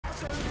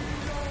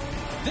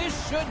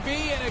should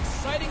be an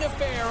exciting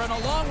affair,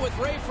 and along with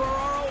Ray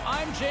Ferraro,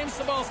 I'm James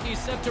Cybulski,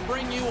 set to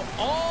bring you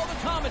all the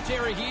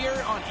commentary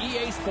here on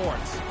EA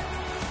Sports.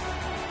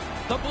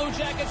 The Blue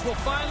Jackets will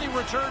finally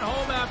return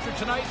home after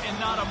tonight, and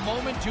not a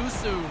moment too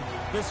soon.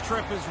 This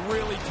trip has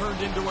really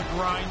turned into a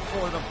grind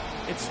for them.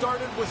 It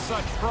started with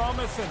such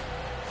promise, and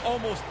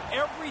almost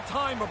every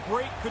time a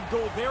break could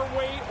go their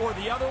way or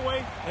the other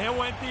way, it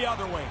went the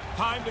other way.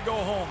 Time to go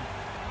home.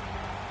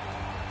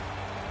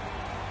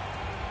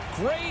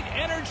 Great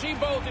energy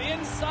both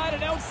inside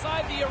and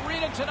outside the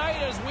arena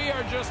tonight, as we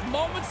are just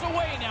moments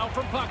away now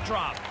from puck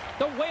drop.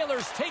 The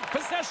Whalers take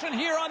possession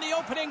here on the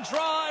opening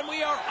draw, and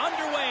we are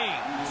underway.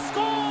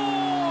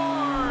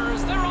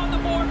 Scores! They're on the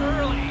board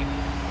early.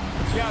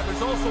 Yeah,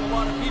 there's also a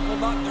lot of people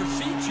not in their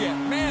seats yet.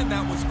 Man,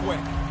 that was quick.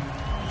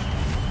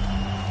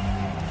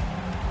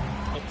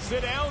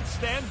 Sit down,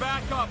 stand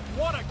back up.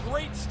 What a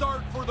great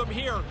start for them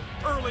here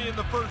early in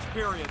the first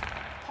period.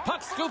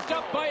 Puck scooped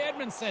up by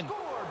Edmondson.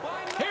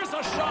 Here's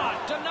a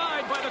shot,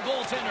 denied by the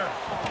goaltender.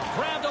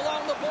 Grabbed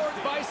along the boards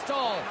by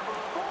Stahl.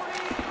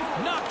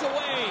 Knocked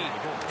away.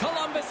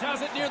 Columbus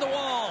has it near the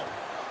wall.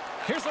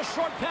 Here's a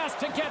short pass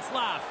to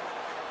Getzlaf.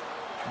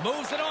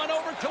 Moves it on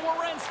over to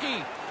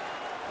Werenski.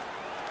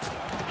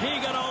 He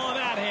got all of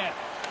that hit.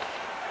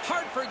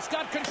 Hartford's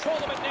got control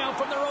of it now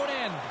from their own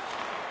end.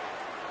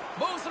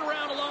 Moves it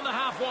around along the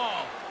half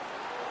wall.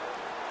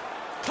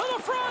 To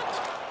the front.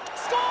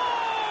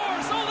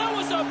 Scores! Oh, that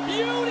was a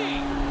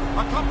beauty.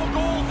 A couple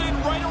goals in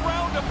right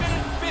around a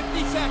minute and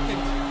 50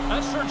 seconds.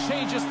 That sure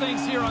changes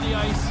things here on the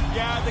ice.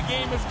 Yeah, the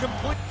game is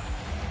complete.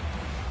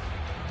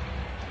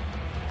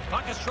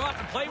 Puck is dropped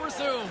and play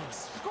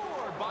resumes.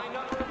 Scored by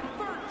number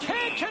 13.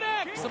 Can't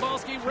connect.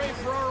 Cybulski, Ray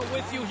Ferraro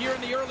with you here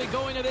in the early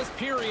going of this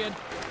period.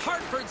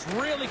 Hartford's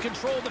really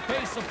controlled the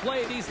pace of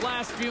play these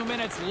last few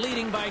minutes,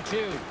 leading by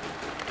 2.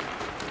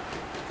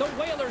 The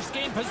Whalers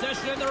gain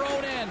possession in their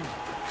own end.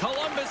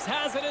 Columbus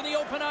has it in the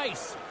open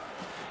ice.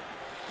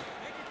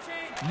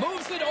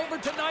 Moves it over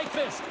to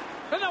Nyquist.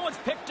 And that one's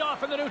picked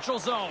off in the neutral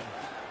zone.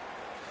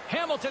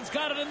 Hamilton's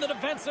got it in the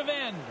defensive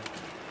end.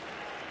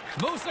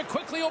 Moves it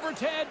quickly over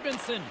to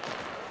Edmondson.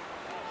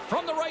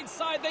 From the right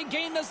side, they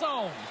gain the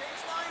zone.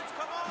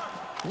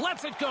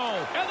 Lets it go.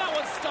 And that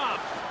one's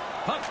stopped.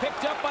 Puck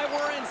picked up by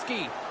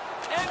Werenski.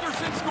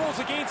 Anderson's goals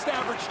against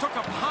average took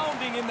a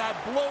pounding in that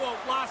blowout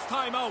last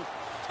time out.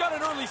 Got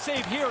an early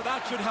save here.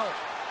 That should help.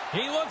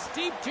 He looks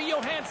deep to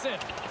Johansson.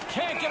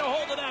 Can't get a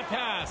hold of that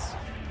pass.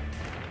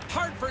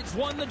 Hartford's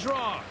won the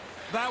draw.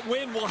 That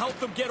win will help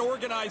them get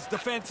organized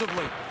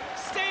defensively.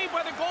 Saved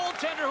by the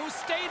goaltender, who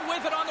stayed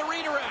with it on the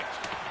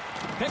redirect.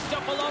 Picked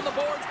up along the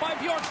boards by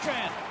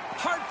Bjorkstrand.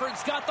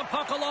 Hartford's got the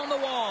puck along the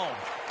wall.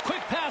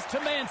 Quick pass to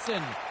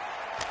Manson.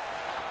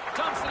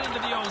 Dumps it into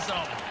the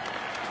ozone.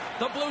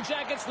 The Blue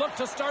Jackets look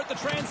to start the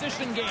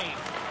transition game.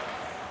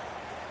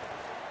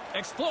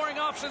 Exploring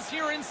options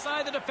here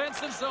inside the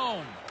defensive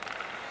zone.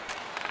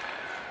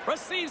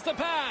 Receives the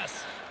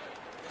pass.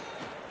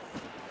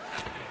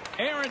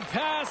 Errant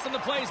pass, and the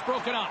play's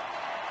broken up.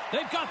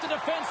 They've got the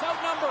defense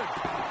outnumbered.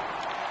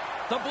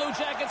 The Blue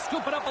Jackets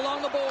scoop it up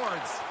along the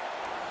boards.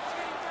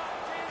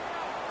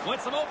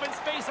 With some open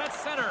space at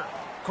center.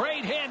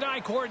 Great hand-eye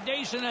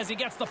coordination as he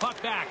gets the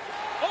puck back.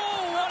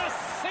 Oh, what a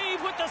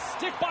save with the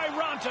stick by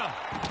Ranta.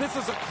 This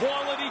is a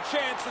quality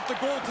chance that the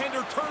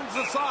goaltender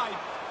turns aside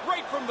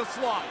right from the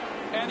slot.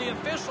 And the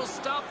officials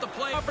stop the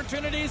play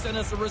opportunities, and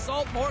as a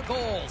result, more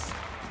goals.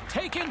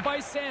 Taken by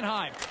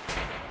Sanheim.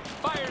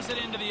 Fires it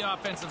into the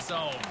offensive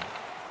zone.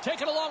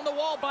 Taken along the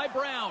wall by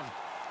Brown.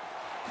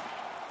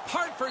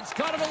 Hartford's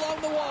got it along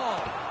the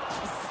wall.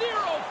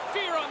 Zero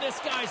fear on this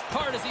guy's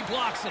part as he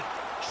blocks it.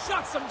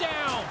 Shuts him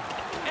down.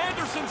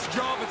 Anderson's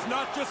job is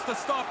not just to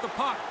stop the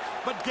puck,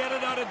 but get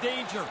it out of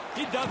danger.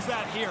 He does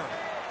that here.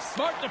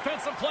 Smart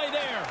defensive play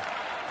there.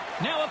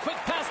 Now a quick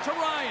pass to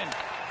Ryan.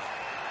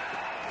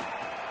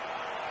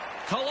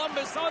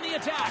 Columbus on the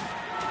attack.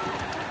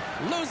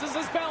 Loses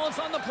his balance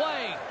on the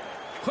play.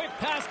 Quick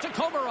pass to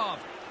Komarov.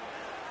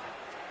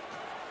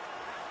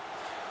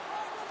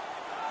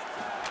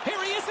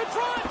 Here he is in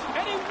front,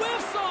 and he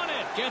whiffs on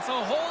it. Gets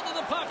a hold of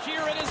the puck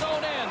here at his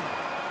own end.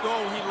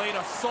 Oh, he laid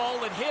a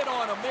solid hit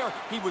on him there.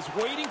 He was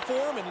waiting for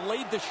him and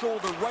laid the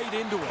shoulder right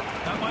into him.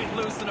 That might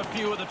loosen a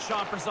few of the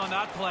choppers on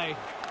that play.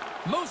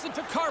 Moves it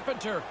to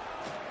Carpenter.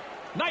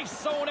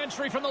 Nice zone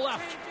entry from the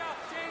left.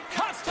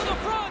 Cuts to the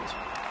front,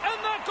 and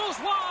that goes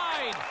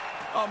wide.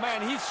 Oh,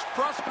 man, he's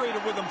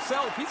frustrated with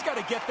himself. He's got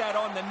to get that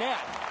on the net.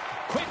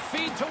 Quick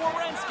feed to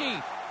Werenski.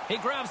 He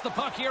grabs the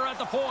puck here at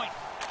the point.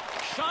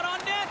 Shot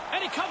on net, and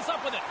he comes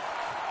up with it.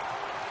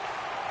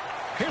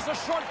 Here's a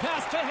short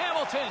pass to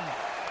Hamilton.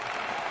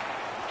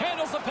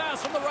 Handles the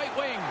pass from the right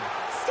wing.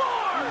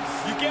 Scores!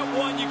 You get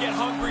one, you get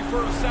hungry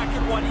for a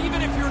second one.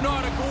 Even if you're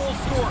not a goal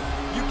scorer,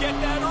 you get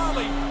that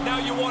early. Now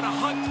you want to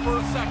hunt for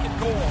a second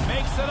goal.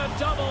 Makes it a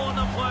double on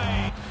the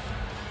play.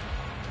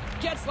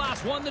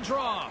 Getzlaf won the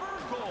draw.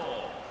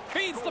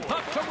 Feeds the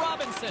puck to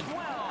Robinson.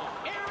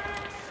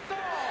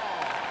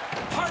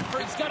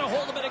 Hartford's got a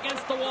hold of it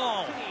against the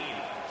wall.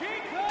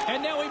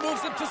 And now he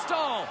moves it to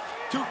Stahl.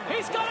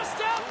 He's got a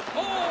step.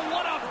 Oh,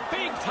 what a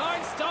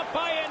big-time stop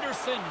by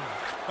Anderson.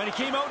 But he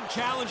came out and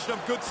challenged him.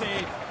 Good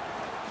save.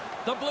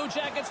 The Blue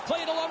Jackets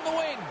played along the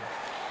wing.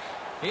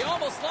 He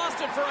almost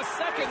lost it for a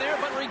second there,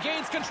 but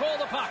regains control of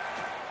the puck.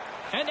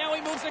 And now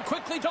he moves it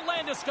quickly to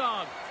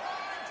Landeskog.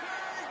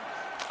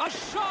 A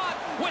shot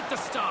with the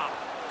stop.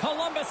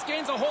 Columbus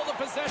gains a hold of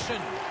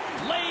possession.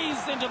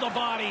 Lays into the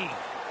body.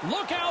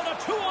 Look out, a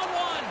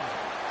 2-on-1.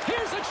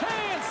 Here's a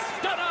chance.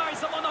 Denies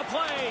him on the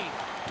play.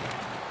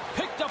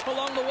 Picked up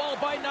along the wall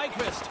by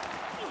Nyquist.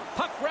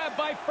 Puck grabbed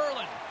by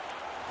Ferland.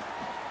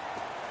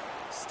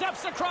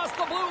 Steps across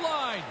the blue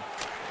line.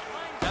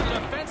 And the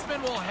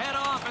defenseman will head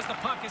off as the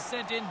puck is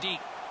sent in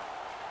deep.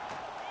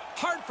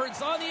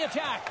 Hartford's on the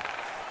attack.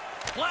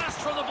 Blast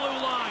from the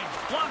blue line.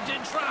 Blocked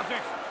in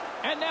traffic.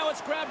 And now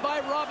it's grabbed by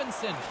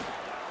Robinson.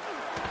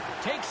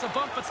 Takes a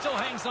bump but still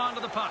hangs on to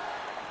the puck.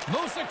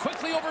 Moves it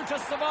quickly over to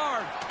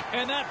Savard.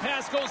 And that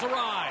pass goes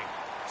awry.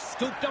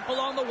 Scooped up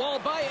along the wall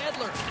by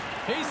Edler.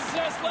 He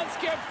says, let's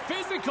get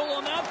physical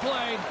on that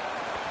play.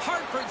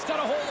 Hartford's got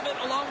a hold of it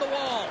along the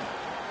wall.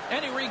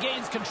 And he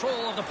regains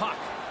control of the puck.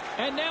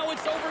 And now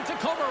it's over to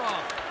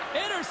Komarov.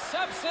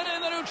 Intercepts it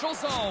in the neutral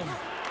zone.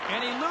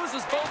 And he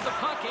loses both the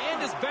puck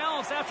and his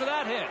balance after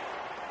that hit.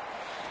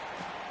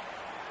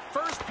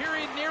 First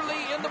period nearly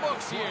in the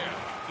books here.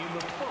 In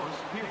the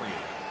first period.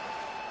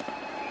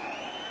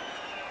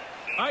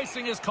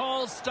 Icing is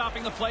called,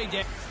 stopping the play.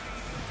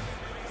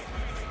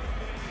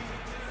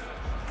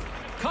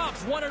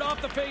 Cops won it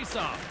off the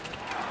faceoff.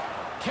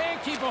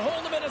 Can't keep a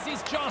hold of it as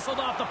he's jostled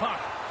off the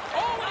puck.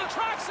 Oh, and he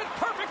tracks it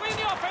perfectly in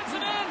the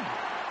offensive end.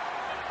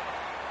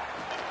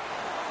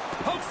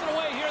 Pokes it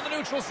away here in the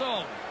neutral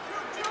zone.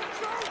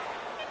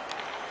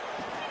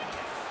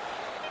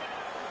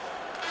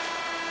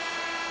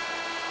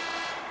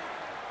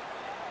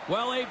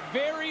 Well, a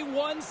very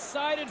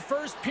one-sided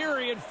first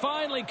period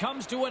finally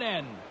comes to an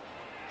end.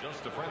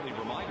 Just a friendly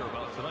reminder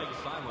about tonight's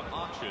silent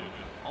auction.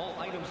 All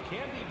items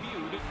can be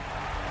viewed.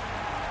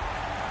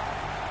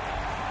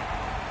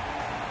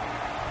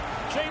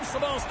 James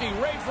Cebulski,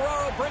 Ray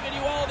Ferraro bringing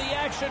you all the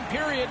action.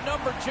 Period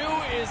number 2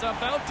 is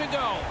about to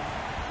go.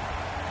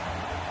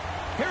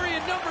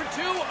 Period number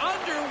 2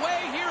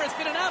 underway here. It's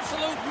been an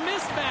absolute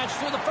mismatch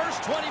through the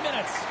first 20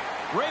 minutes.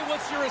 Ray,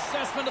 what's your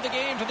assessment of the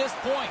game to this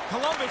point?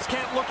 Columbus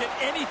can't look at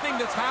anything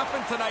that's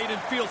happened tonight and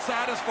feel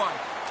satisfied.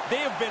 They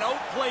have been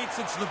outplayed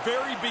since the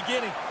very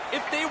beginning.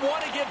 If they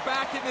want to get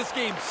back in this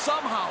game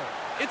somehow,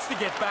 it's to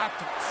get back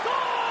to...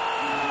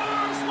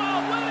 Scores!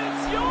 Well, when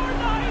it's your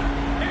night,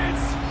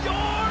 it's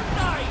your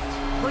night!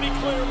 Pretty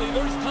clearly,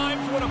 there's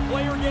times when a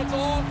player gets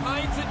all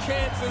kinds of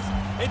chances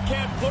and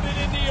can't put it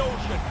in the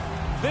ocean.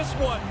 This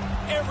one,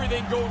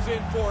 everything goes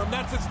in for him.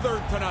 That's his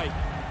third tonight.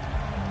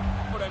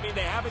 But I mean,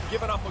 they haven't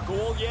given up a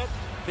goal yet.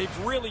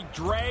 They've really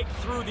dragged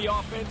through the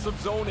offensive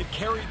zone and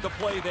carried the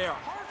play there.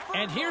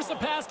 And here's the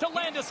pass to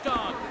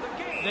Landeskog.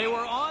 They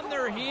were on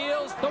their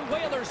heels. The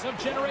Whalers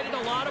have generated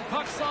a lot of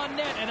pucks on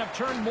net and have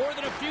turned more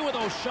than a few of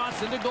those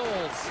shots into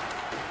goals.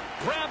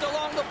 Grabbed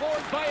along the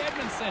boards by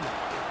Edmondson.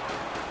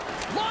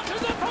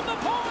 Launches it from the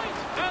point,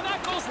 and that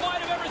goes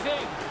wide of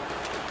everything.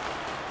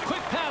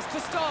 Quick pass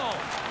to Stahl.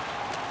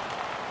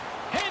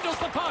 Handles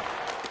the puck,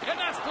 and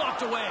that's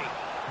blocked away.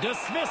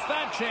 Dismiss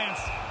that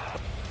chance.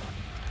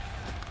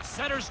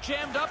 Center's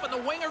jammed up, and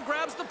the winger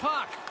grabs the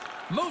puck.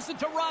 Moves it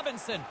to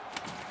Robinson.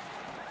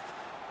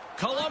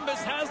 Columbus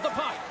has the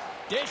puck.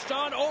 Dished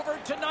on over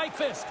to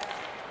Nyquist.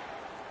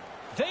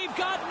 They've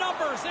got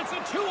numbers. It's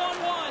a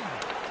 2-on-1.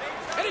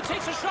 And he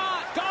takes a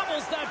shot.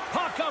 Gobbles that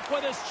puck up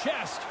with his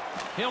chest.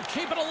 He'll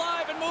keep it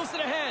alive and moves it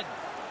ahead.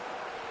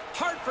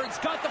 Hartford's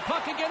got the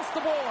puck against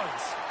the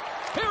boards.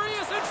 Here he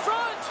is in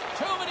front.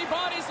 Too many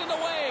bodies in the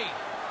way.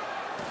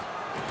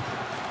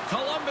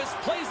 Columbus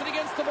plays it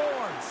against the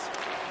boards.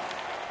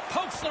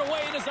 Pokes it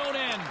away in his own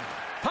end.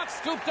 Puck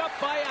scooped up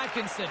by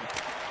Atkinson.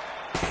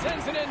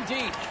 Sends it in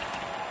deep.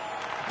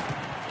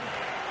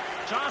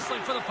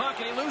 Jostling for the puck,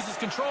 and he loses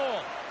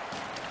control.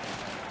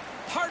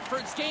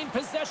 Hartford's gained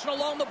possession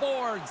along the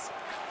boards.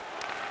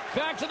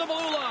 Back to the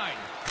blue line.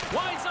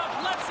 Winds up,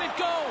 lets it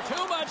go.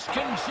 Too much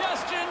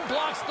congestion,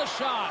 blocks the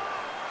shot.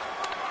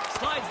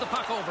 Slides the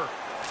puck over.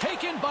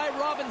 Taken by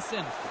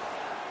Robinson.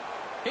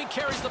 He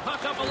carries the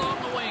puck up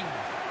along the wing.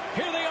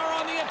 Here they are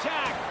on the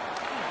attack.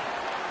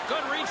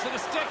 Good reach to the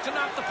stick to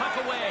knock the puck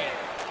away.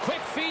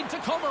 Quick feed to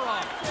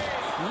Komarov.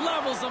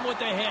 Levels him with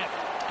the hit.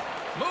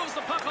 Moves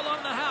the puck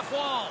along the half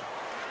wall.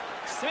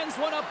 Sends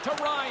one up to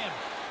Ryan.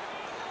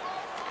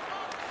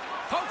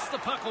 Pokes the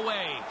puck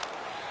away.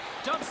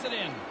 Dumps it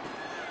in.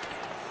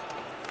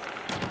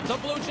 The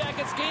Blue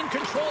Jackets gain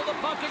control of the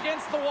puck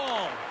against the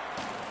wall.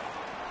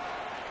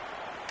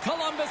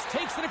 Columbus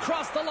takes it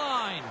across the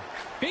line.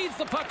 Feeds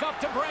the puck up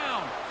to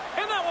Brown.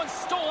 And that one's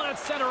stolen at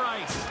center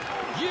ice.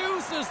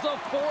 Uses the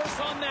force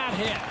on that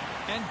hit.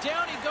 And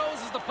down he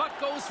goes as the puck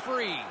goes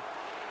free.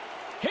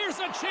 Here's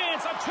a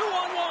chance, a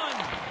 2-on-1.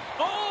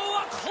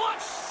 Oh, a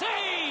clutch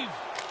save.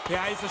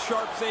 Yeah, it's a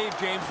sharp save,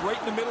 James. Right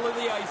in the middle of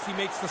the ice, he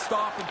makes the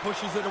stop and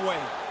pushes it away.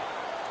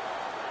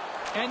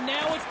 And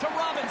now it's to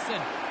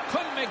Robinson.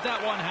 Couldn't make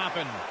that one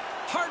happen.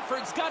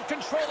 Hartford's got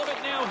control of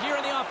it now here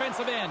in the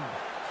offensive end.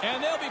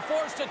 And they'll be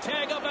forced to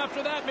tag up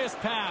after that missed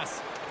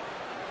pass.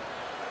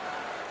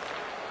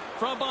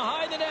 From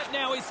behind the net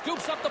now, he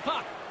scoops up the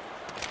puck.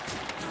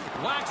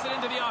 Whacks it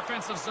into the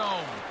offensive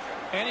zone.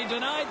 And he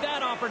denied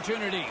that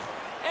opportunity.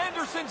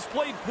 Anderson's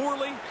played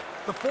poorly.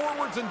 The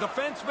forwards and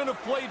defensemen have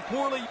played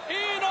poorly.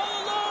 In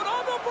all alone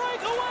on the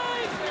breakaway.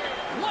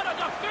 What a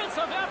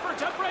defensive effort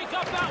to break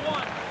up that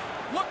one.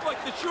 Looked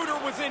like the shooter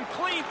was in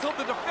clean till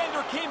the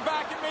defender came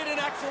back and made an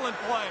excellent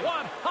play.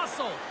 What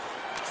hustle.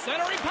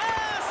 Centering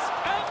pass.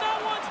 And that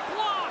one's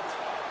blocked.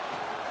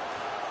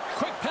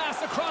 Quick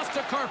pass across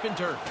to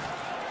Carpenter.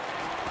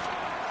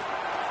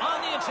 On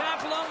the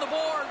attack along the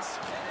boards.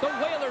 The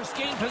Whalers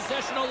gain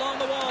possession along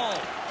the wall.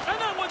 And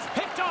that one's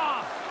picked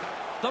off.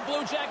 The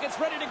Blue Jackets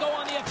ready to go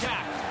on the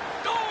attack.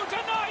 Oh,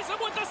 denies him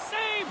with the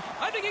save.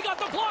 I think he got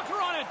the blocker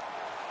on it.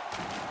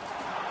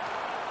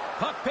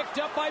 Puck picked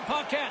up by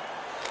Paquette.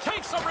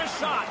 Takes a wrist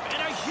shot.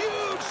 And a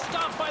huge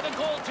stop by the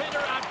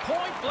goaltender at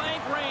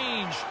point-blank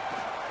range.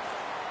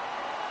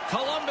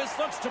 Columbus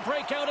looks to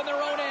break out in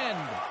their own end.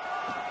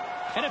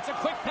 And it's a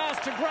quick pass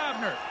to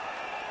Grabner.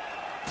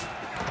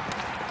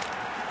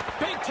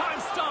 Big-time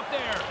stop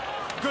there.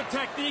 Good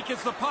technique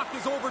as the puck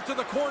is over to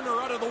the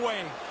corner out of the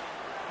way.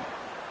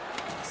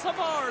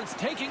 Savard's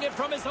taking it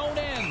from his own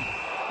end.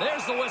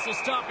 There's the whistle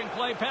stopping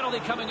play penalty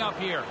coming up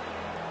here.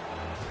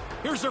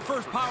 Here's their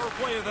first power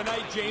play of the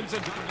night, James,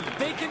 and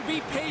they can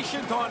be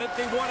patient on it.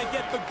 They want to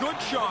get the good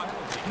shot,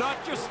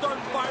 not just start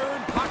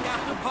firing puck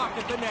after puck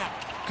at the net.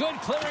 Good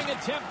clearing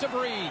attempt to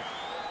breathe.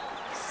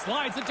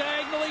 Slides it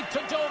diagonally to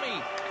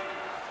Domi.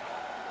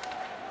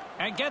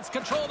 And gets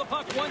control of the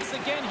puck once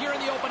again here in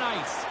the open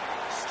ice.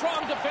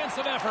 Strong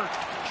defensive effort.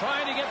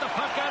 Trying to get the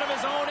puck out of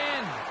his own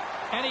end.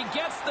 And he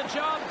gets the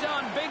job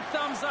done. Big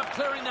thumbs up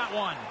clearing that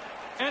one.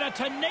 And a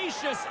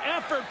tenacious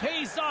effort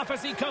pays off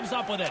as he comes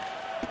up with it.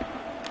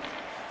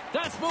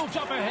 That's moved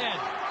up ahead.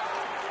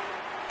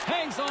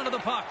 Hangs onto the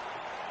puck.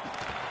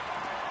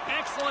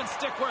 Excellent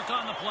stick work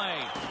on the play.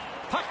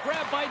 Puck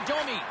grab by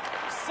Domi.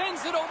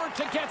 Sends it over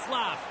to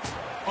Getzlaf.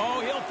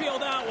 Oh, he'll feel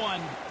that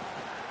one.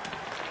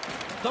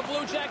 The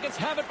Blue Jackets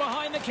have it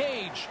behind the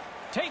cage.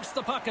 Takes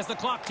the puck as the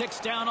clock ticks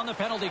down on the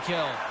penalty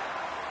kill.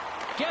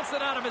 Gets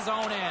it out of his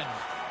own end.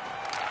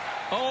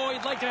 Oh,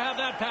 he'd like to have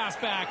that pass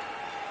back.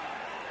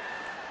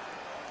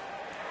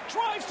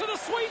 Drives to the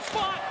sweet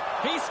spot.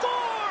 He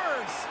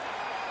scores!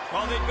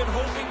 Well, they've been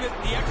hoping that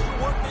the extra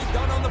work they've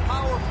done on the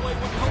power play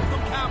would help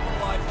them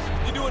capitalize.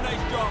 They do a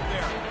nice job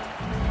there.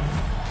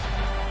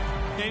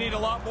 They need a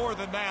lot more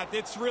than that.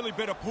 It's really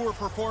been a poor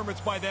performance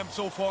by them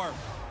so far.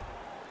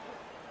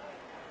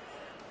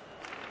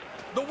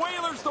 The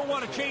Whalers don't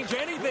want to change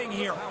anything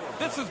here.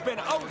 This has been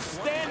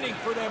outstanding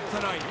for them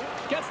tonight.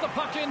 Gets the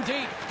puck in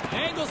deep.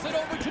 Angles it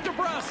over to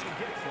DeBrusque.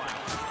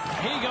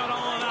 He got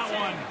all of that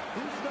one.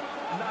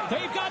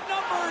 They've got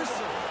numbers.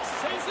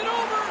 Sends it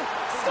over.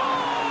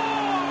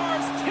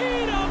 Scores!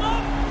 Teed him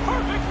up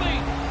perfectly.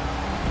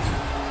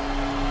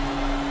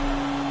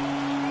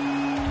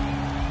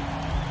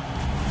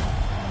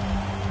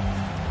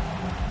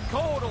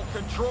 Total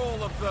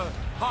control of the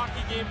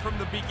hockey game from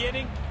the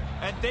beginning.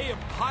 And they have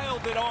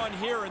piled it on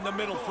here in the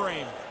middle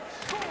frame.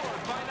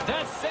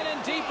 That's sent in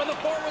deep, and the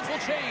forwards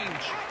will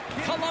change.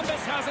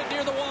 Columbus has it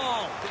near the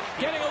wall.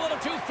 Getting a little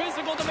too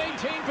physical to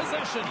maintain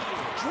possession.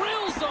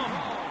 Drills them.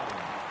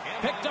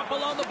 Picked up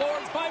along the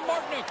boards by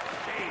Martinick.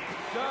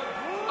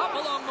 Up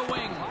along the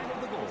wing.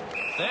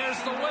 There's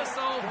the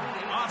whistle.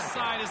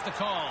 Offside is the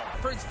call.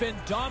 Hartford's been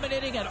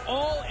dominating at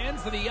all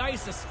ends of the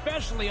ice,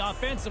 especially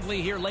offensively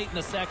here late in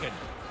the second.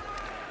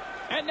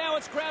 And now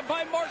it's grabbed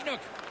by Martinick.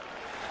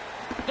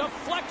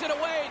 Deflected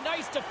away.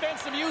 Nice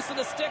defensive use of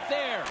the stick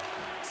there.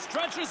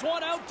 Stretches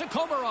one out to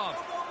Komarov.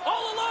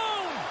 All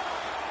alone.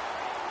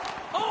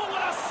 Oh,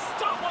 what a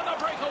stop on the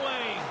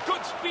breakaway.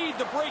 Good speed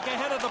to break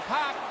ahead of the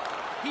pack.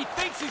 He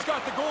thinks he's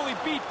got the goalie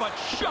beat, but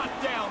shut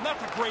down.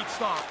 That's a great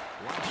stop.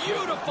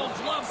 Beautiful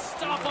glove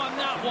stop on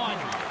that one.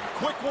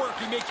 Quick work.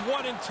 He makes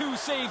 1 and 2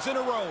 saves in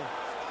a row.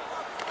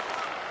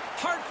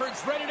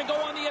 Hartford's ready to go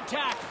on the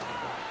attack.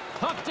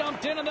 Puck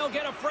dumped in, and they'll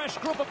get a fresh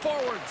group of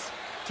forwards.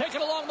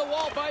 Taken along the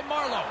wall by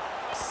Marlowe.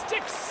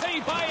 Stick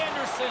save by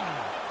Anderson.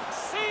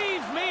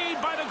 Save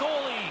made by the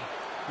goalie.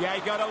 Yeah,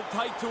 he got out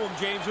tight to him,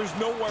 James. There's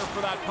nowhere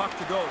for that puck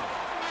to go.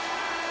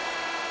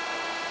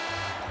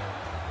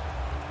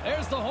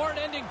 There's the horn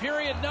ending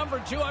period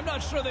number 2. I'm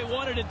not sure they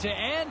wanted it to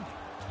end.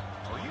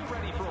 Are you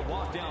ready for a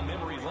walk down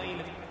memory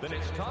lane? Then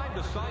it's time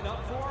to sign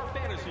up for our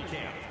fantasy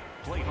camp.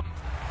 Play.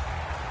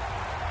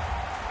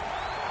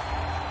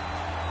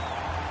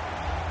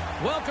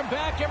 Welcome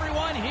back,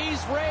 everyone.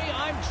 He's Ray.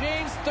 I'm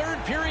James. Third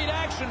period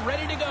action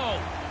ready to go.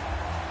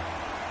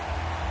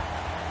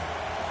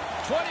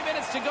 20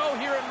 minutes to go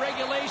here in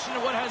regulation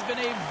of what has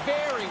been a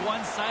very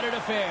one-sided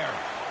affair.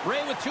 Ray,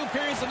 with 2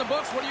 periods in the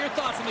books, what are your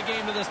thoughts on the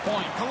game to this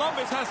point?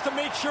 Columbus has to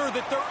make sure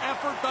that their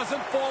effort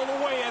doesn't fall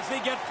away as they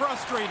get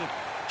frustrated.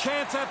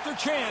 Chance after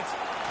chance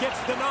gets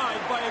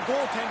denied by a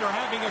goaltender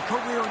having a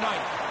career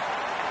night.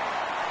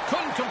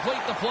 Couldn't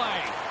complete the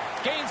play.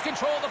 Gains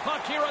control of the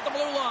puck here at the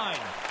blue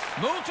line.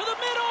 Move to the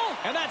middle,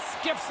 and that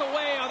skips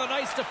away on a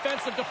nice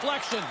defensive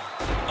deflection.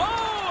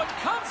 Oh, it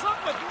comes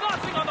up with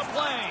nothing on the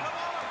play.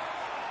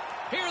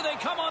 Here they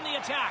come on the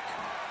attack.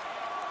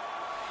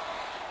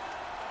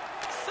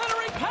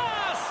 Centering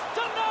pass,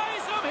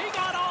 denies him, he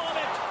got all of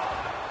it.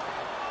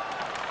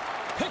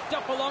 Picked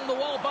up along the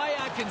wall by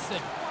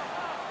Atkinson.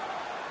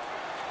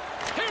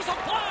 Here's a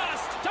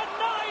blast,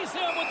 denies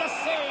him with the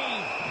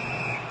save.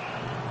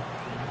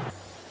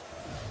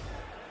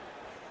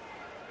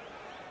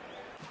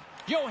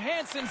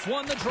 Johansson's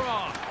won the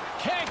draw.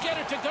 Can't get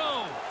it to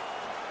go.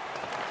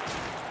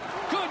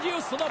 Good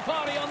use of the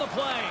body on the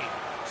play.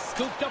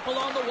 Scooped up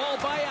along the wall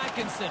by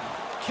Atkinson.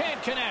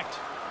 Can't connect.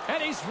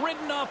 And he's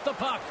ridden off the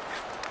puck.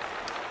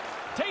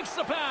 Takes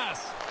the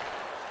pass.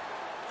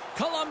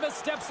 Columbus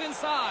steps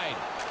inside.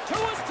 To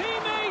his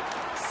teammate.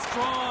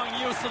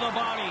 Strong use of the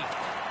body.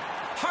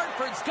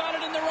 Hartford's got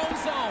it in their own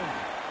zone.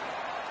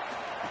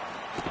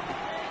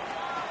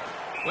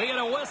 We get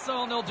a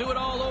whistle, and they'll do it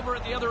all over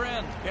at the other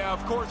end. Yeah,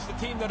 of course, the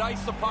team that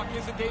iced the puck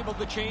isn't able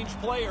to change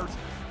players.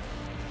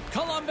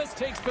 Columbus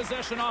takes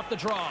possession off the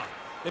draw.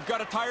 They've got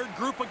a tired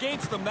group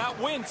against them. That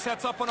win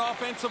sets up an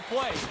offensive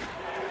play.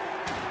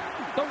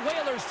 The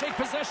Whalers take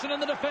possession in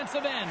the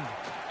defensive end.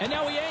 And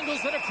now he angles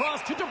it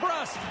across to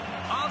DeBrusque.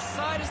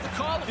 Offside is the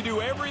call. You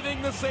do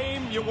everything the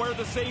same, you wear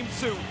the same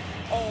suit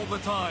all the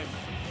time.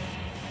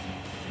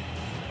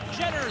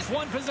 Jenner's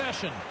won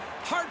possession.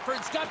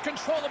 Hartford's got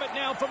control of it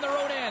now from their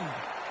own end.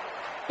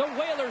 The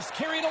Whalers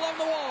carry it along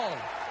the wall.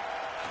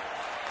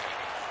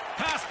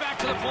 Pass back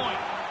to the point.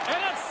 And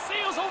it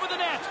sails over the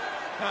net.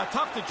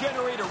 Tough to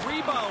generate a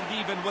rebound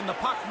even when the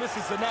puck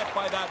misses the net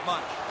by that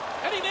much.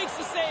 And he makes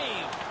the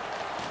save.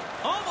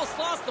 Almost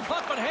lost the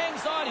puck, but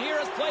hangs on here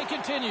as play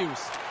continues.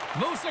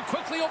 Moves it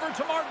quickly over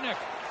to Martinick.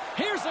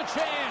 Here's a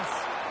chance.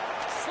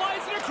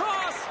 Slides it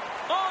across.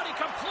 Oh, and he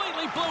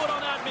completely blew it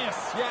on that miss.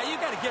 Yeah, you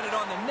got to get it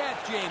on the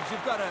net, James.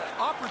 You've got an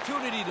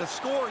opportunity to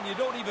score, and you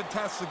don't even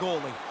test the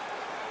goalie.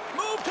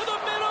 Move to the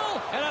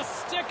middle, and a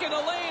stick in the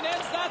lane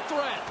ends that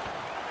threat.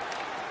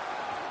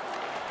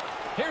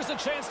 Here's a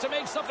chance to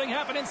make something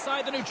happen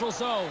inside the neutral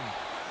zone.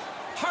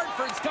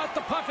 Hartford's got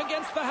the puck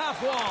against the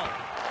half wall,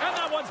 and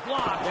that one's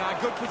blocked. Yeah,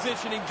 good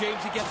positioning,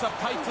 James. He gets up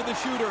tight to the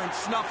shooter and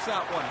snuffs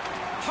that one.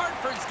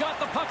 Hartford's got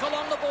the puck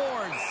along the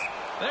boards.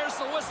 There's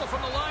the whistle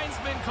from the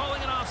linesman calling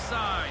an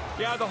offside.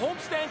 Yeah, the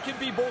homestand can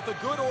be both a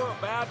good or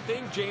a bad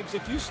thing, James.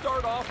 If you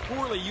start off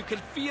poorly, you can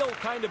feel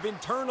kind of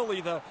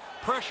internally the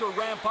pressure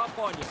ramp up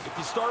on you. If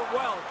you start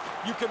well,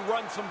 you can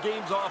run some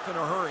games off in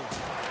a hurry.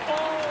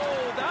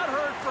 Oh, that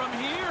hurt from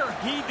here.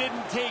 He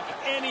didn't take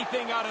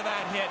anything out of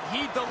that hit.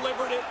 He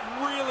delivered it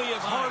really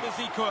as hard as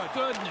he could.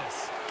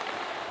 Goodness.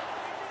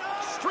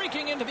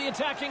 Streaking into the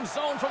attacking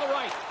zone from the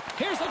right.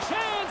 Here's a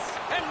chance,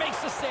 and makes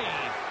the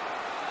save.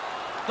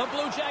 The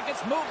Blue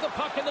Jackets move the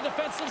puck in the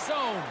defensive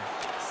zone.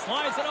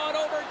 Slides it on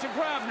over to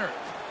Grabner.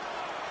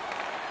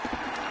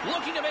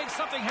 Looking to make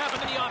something happen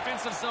in the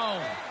offensive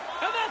zone.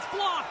 And that's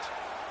blocked.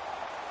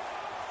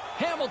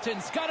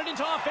 Hamilton's got it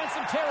into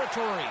offensive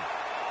territory.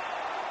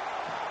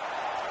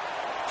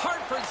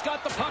 Hartford's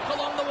got the puck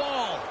along the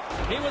wall.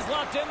 He was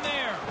locked in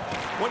there.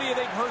 What do you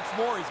think hurts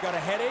more? He's got a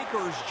headache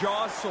or his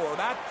jaw sore?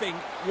 That thing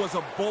was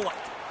a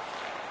bullet.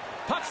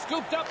 Puck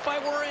scooped up by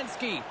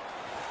Werenski.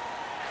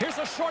 Here's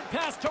a short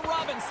pass to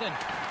Robinson.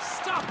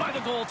 Stopped by the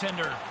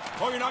goaltender.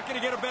 Oh, you're not going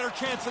to get a better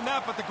chance than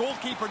that, but the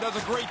goalkeeper does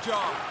a great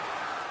job.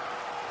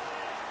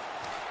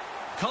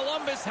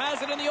 Columbus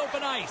has it in the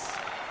open ice.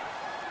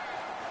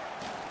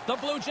 The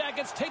Blue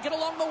Jackets take it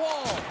along the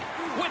wall.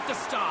 With the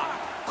stop.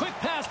 Quick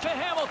pass to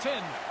Hamilton.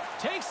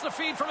 Takes the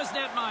feed from his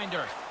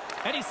netminder.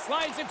 And he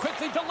slides it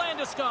quickly to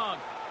Landeskog.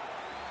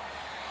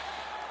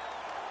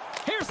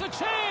 Here's a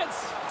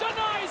chance.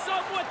 Denies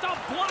him with the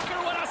blocker.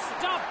 What a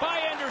stop by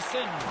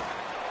Anderson.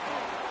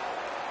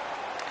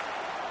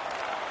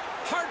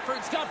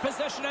 Hartford's got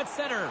possession at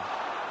center.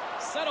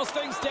 Settles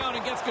things down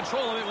and gets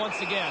control of it once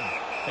again.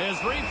 His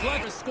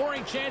reflex is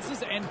scoring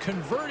chances and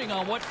converting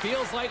on what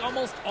feels like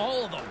almost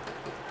all of them.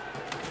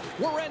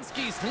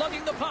 Werenski's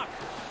lugging the puck.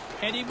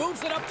 And he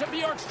moves it up to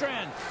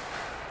Bjorkstrand.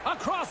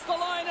 Across the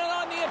line and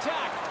on the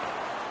attack.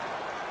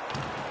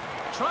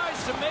 Tries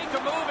to make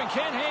a move and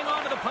can't hang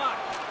on to the puck.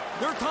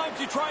 There are times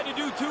you try to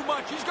do too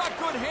much. He's got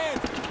good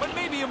hands, but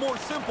maybe a more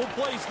simple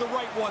play's the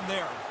right one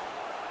there.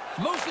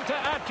 Moves it to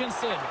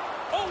Atkinson.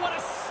 Oh, what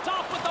a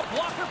stop with the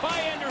blocker by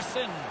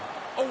Anderson.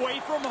 Away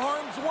from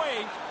harm's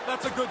way.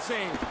 That's a good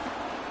save.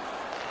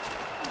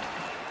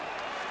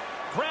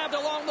 Grabbed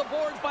along the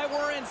boards by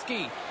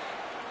Werenski.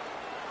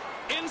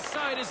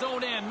 Inside his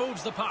own end,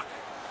 moves the puck.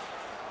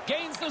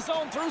 Gains the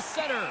zone through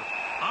center.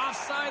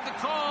 Offside the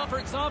call.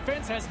 Hartford's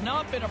offense has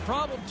not been a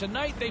problem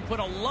tonight. They put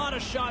a lot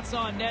of shots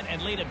on net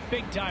and laid it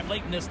big time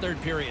late in this third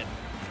period.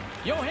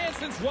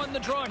 Johansson's won the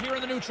draw here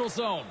in the neutral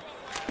zone.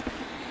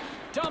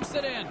 Dumps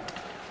it in.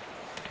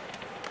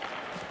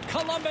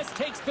 Columbus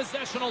takes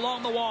possession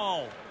along the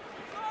wall.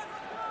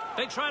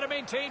 They try to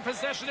maintain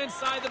possession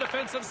inside the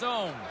defensive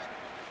zone.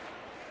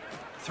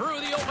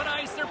 Through the open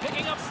ice, they're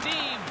picking up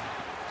steam.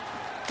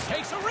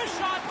 Takes a wrist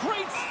shot.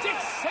 Great stick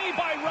save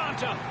by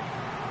Ranta.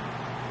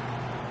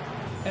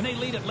 And they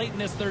lead it late in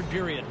this third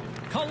period.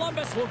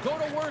 Columbus will go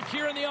to work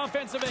here in the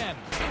offensive end.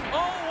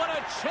 Oh, what a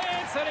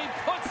chance, and he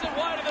puts it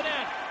wide of the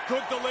net.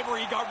 Good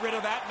delivery. He got rid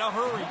of that in a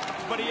hurry,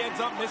 but he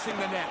ends up missing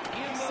the net.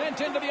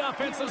 Sent into the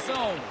offensive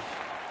zone.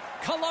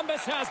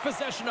 Columbus has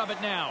possession of it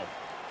now.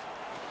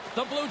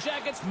 The Blue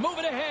Jackets move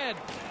it ahead.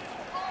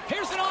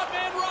 Here's an odd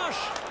man rush.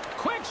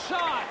 Quick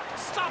shot.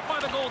 Stopped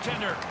by the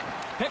goaltender.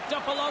 Picked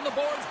up along the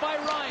boards by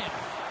Ryan.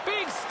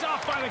 Big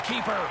stop by the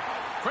keeper.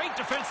 Great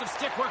defensive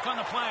stick work on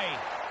the play.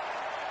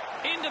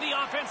 Into the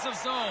offensive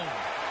zone.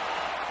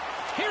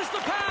 Here's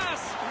the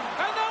pass.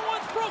 And that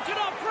one's broken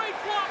up. Great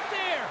block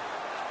there.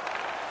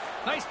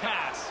 Nice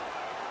pass.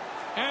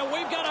 And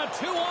we've got a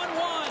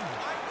 2-on-1.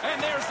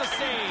 And there's the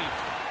save.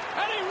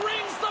 And he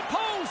rings the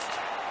post.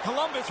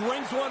 Columbus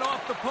rings one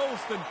off the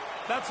post, and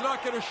that's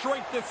not going to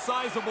shrink this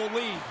sizable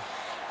lead.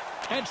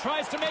 And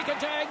tries to make a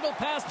diagonal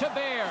pass to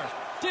Bear.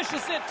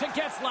 Dishes it to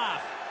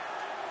Getzlaf.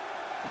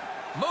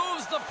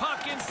 Moves the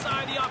puck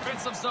inside the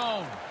offensive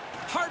zone.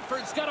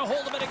 Hartford's got a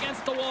hold of it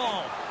against the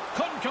wall.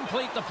 Couldn't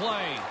complete the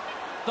play.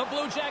 The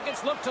Blue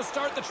Jackets look to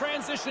start the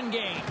transition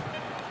game.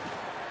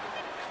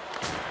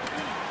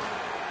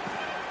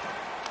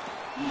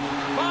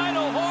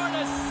 Final horn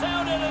has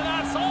sounded, and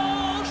that's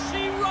all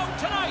she wrote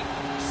tonight.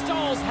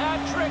 Stahl's hat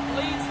trick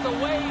leads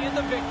the way in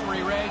the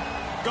victory, Ray.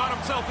 Got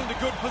himself into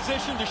good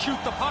position to shoot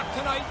the puck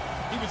tonight.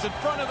 He was in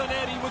front of the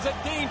net. He was a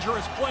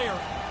dangerous player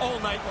all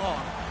night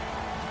long.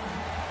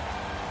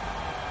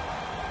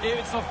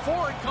 It's a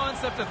foreign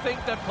concept to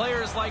think that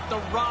players like the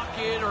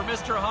Rocket or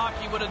Mr.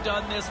 Hockey would have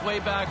done this way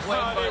back when.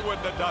 They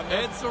wouldn't have done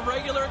this. It's a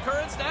regular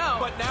occurrence now.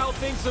 But now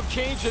things have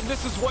changed, and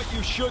this is what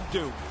you should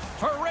do.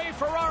 For Ray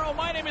Ferraro,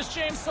 my name is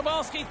James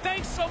Cybulski.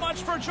 Thanks so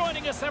much for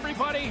joining us,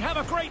 everybody. Have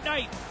a great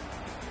night.